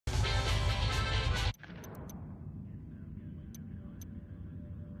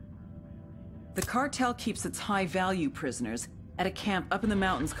The cartel keeps its high-value prisoners at a camp up in the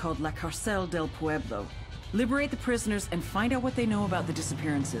mountains called La Carcel del Pueblo. Liberate the prisoners and find out what they know about the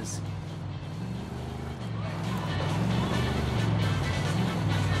disappearances.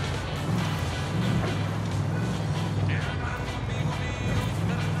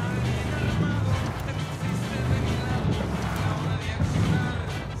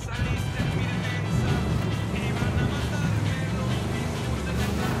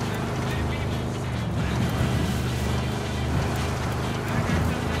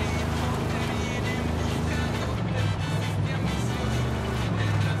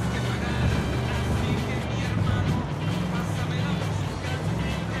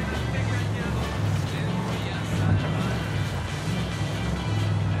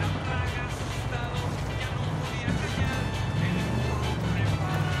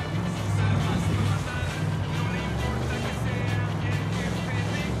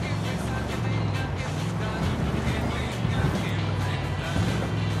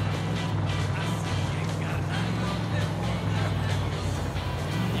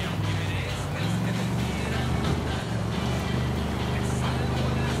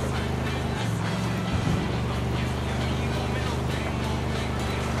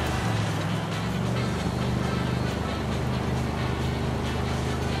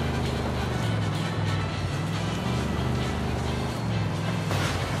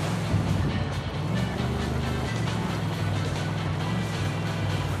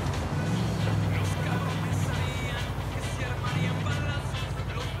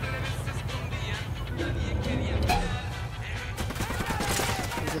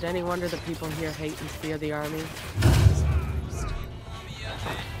 Is it any wonder the people here hate and fear the army?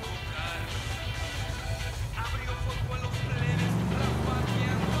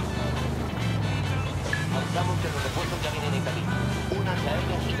 Avisamos que los refuerzos ya vienen en camino. Únanse a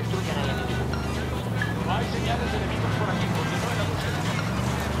ellas y destruyan al enemigo. No hay señales de enemigos por aquí, continúen la búsqueda.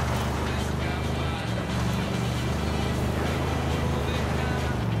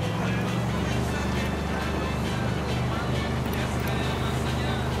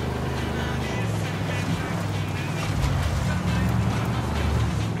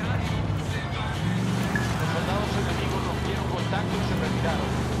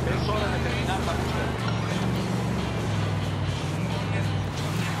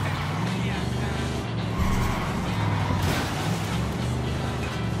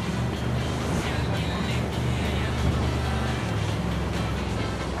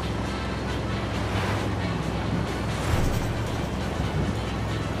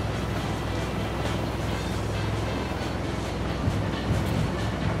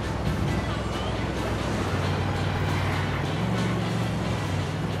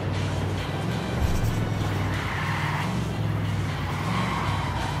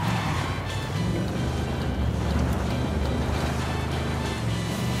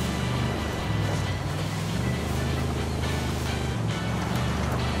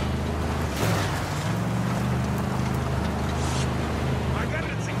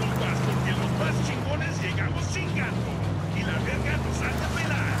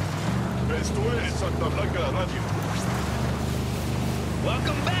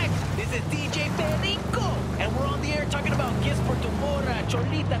 Welcome back. This is DJ Perico, and we're on the air talking about gifts for tu morra,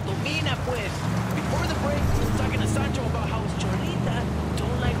 Cholita, tu mina, pues. Before the break, we were talking to Sancho about how his Cholita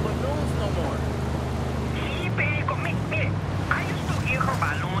don't like balloons no more. Sí, Perico, mire, I used to give her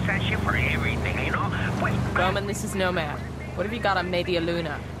balloons and shit for everything, you know? Pues, Roman, this is Nomad. What have you got on Media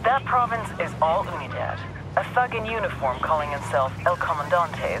Luna? That province is all Unidad. A thug in uniform calling himself El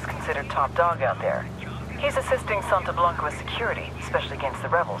Comandante is considered top dog out there. He's assisting Santa Blanca with security, especially against the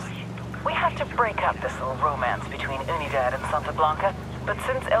rebels. We have to break up this little romance between Unidad and Santa Blanca, but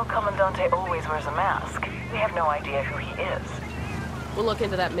since El Comandante always wears a mask, we have no idea who he is. We'll look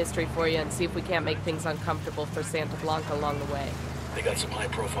into that mystery for you and see if we can't make things uncomfortable for Santa Blanca along the way. They got some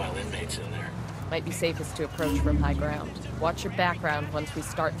high-profile inmates in there. Might be safest to approach from high ground. Watch your background once we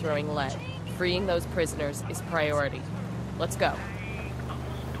start throwing lead. Freeing those prisoners is priority. Let's go.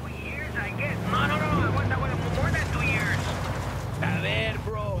 2 years, I guess. No, aguanta, more than 2 years. A ver,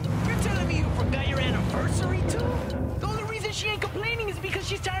 bro. You're telling me you forgot your anniversary, too? The only reason she ain't complaining is because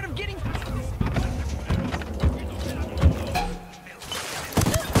she's tired of getting...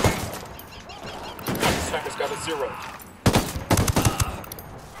 Sniper's got a 0.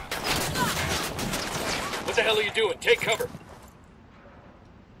 What the hell are you doing? Take cover.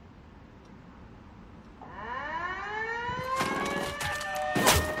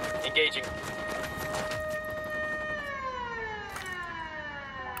 Engaging.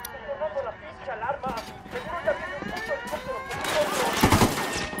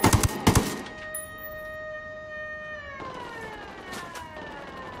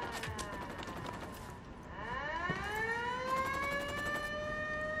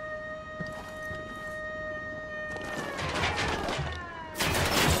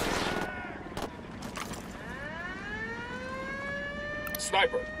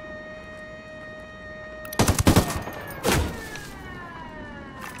 Sniper.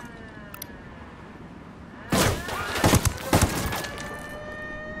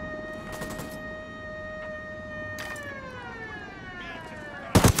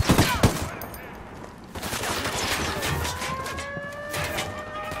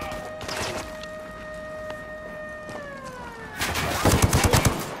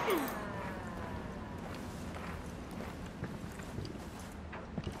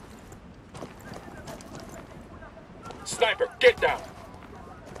 Sniper, get down!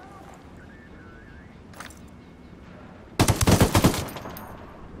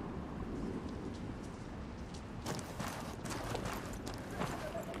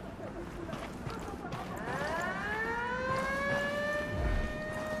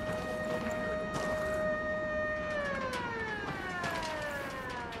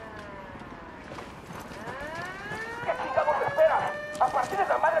 ¿Qué chingados esperan? A partir de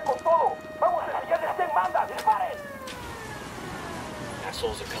la madre con todo. Vamos a enseñarles quién manda. ¡Disparen!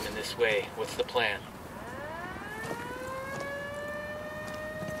 Assholes are coming this way. What's the plan?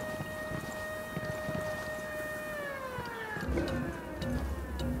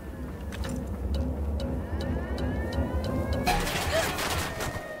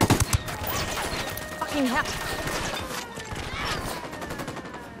 Fucking hell.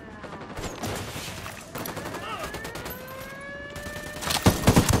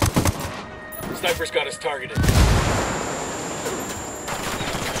 Sniper's got us targeted.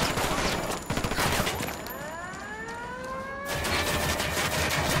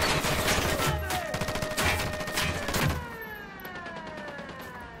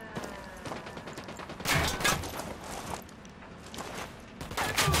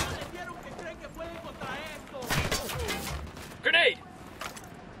 Grenade!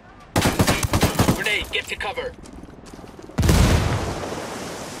 Grenade, get to cover!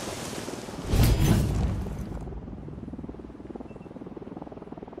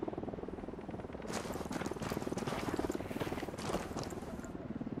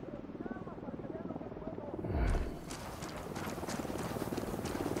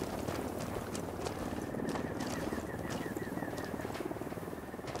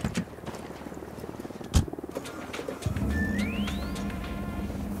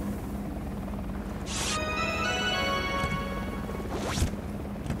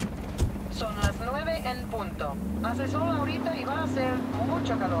 Son las 9 en punto. Hace sol ahorita y va a hacer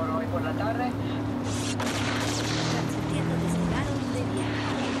mucho calor hoy por la tarde.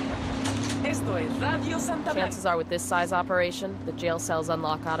 Esto es Radio Santa Blanca. Chances are with this size operation, the jail cells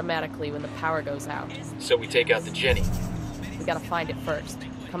unlock automatically when the power goes out. So we take out the Jenny. We gotta find it first.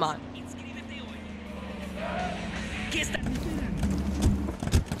 Come on.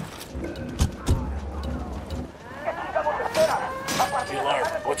 ¿Qué chingados esperan? A partir The de la alarm.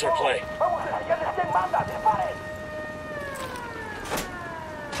 madre con What's our todo. play? Vamos a enseñarles quién manda. ¡Disparen!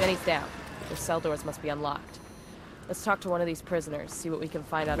 Jenny's down. The cell doors must be unlocked. Let's talk to one of these prisoners, see what we can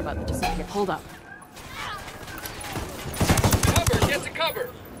find out about the disappearance. Hold up. Cover! Get to cover!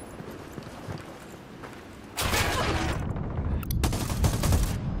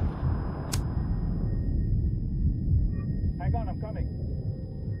 Hang on, I'm coming.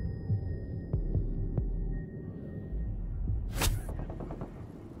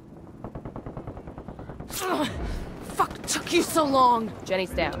 Fuck, took you so long! Jenny's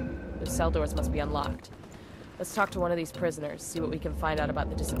down. The cell doors must be unlocked. Let's talk to one of these prisoners, see what we can find out about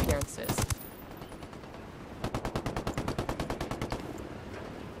the disappearances.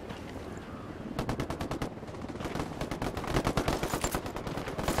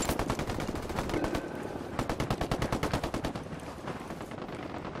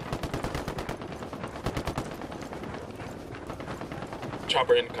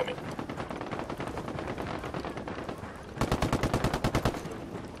 Chopper incoming.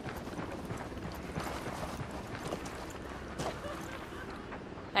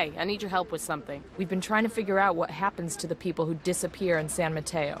 Hey, I need your help with something. We've been trying to figure out what happens to the people who disappear in San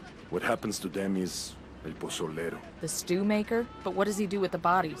Mateo. What happens to them is el pozolero. The stew maker? But what does he do with the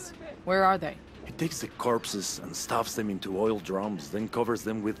bodies? Where are they? He takes the corpses and stuffs them into oil drums, then covers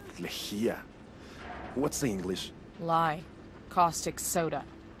them with lejía. What's the English? Lye. Caustic soda.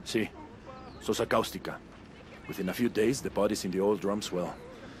 Sí, sosa cáustica. Within a few days, the bodies in the oil drums, well,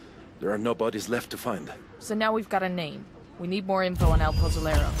 there are no bodies left to find. So now we've got a name. We need more info on El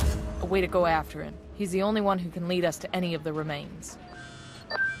Pozolero. A way to go after him. He's the only one who can lead us to any of the remains.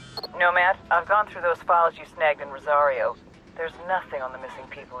 Nomad, I've gone through those files you snagged in Rosario. There's nothing on the missing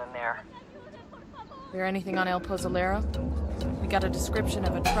people in there. There anything on El Pozolero? We got a description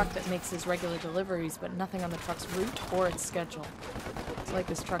of a truck that makes his regular deliveries, but nothing on the truck's route or its schedule. It's like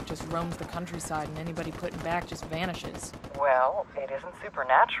this truck just roams the countryside and anybody putting back just vanishes. Well, it isn't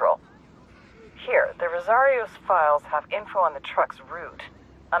supernatural. Here, the Rosario's files have info on the truck's route.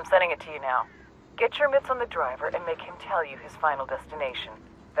 I'm sending it to you now. Get your mitts on the driver and make him tell you his final destination.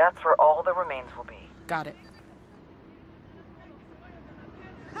 That's where all the remains will be. Got it.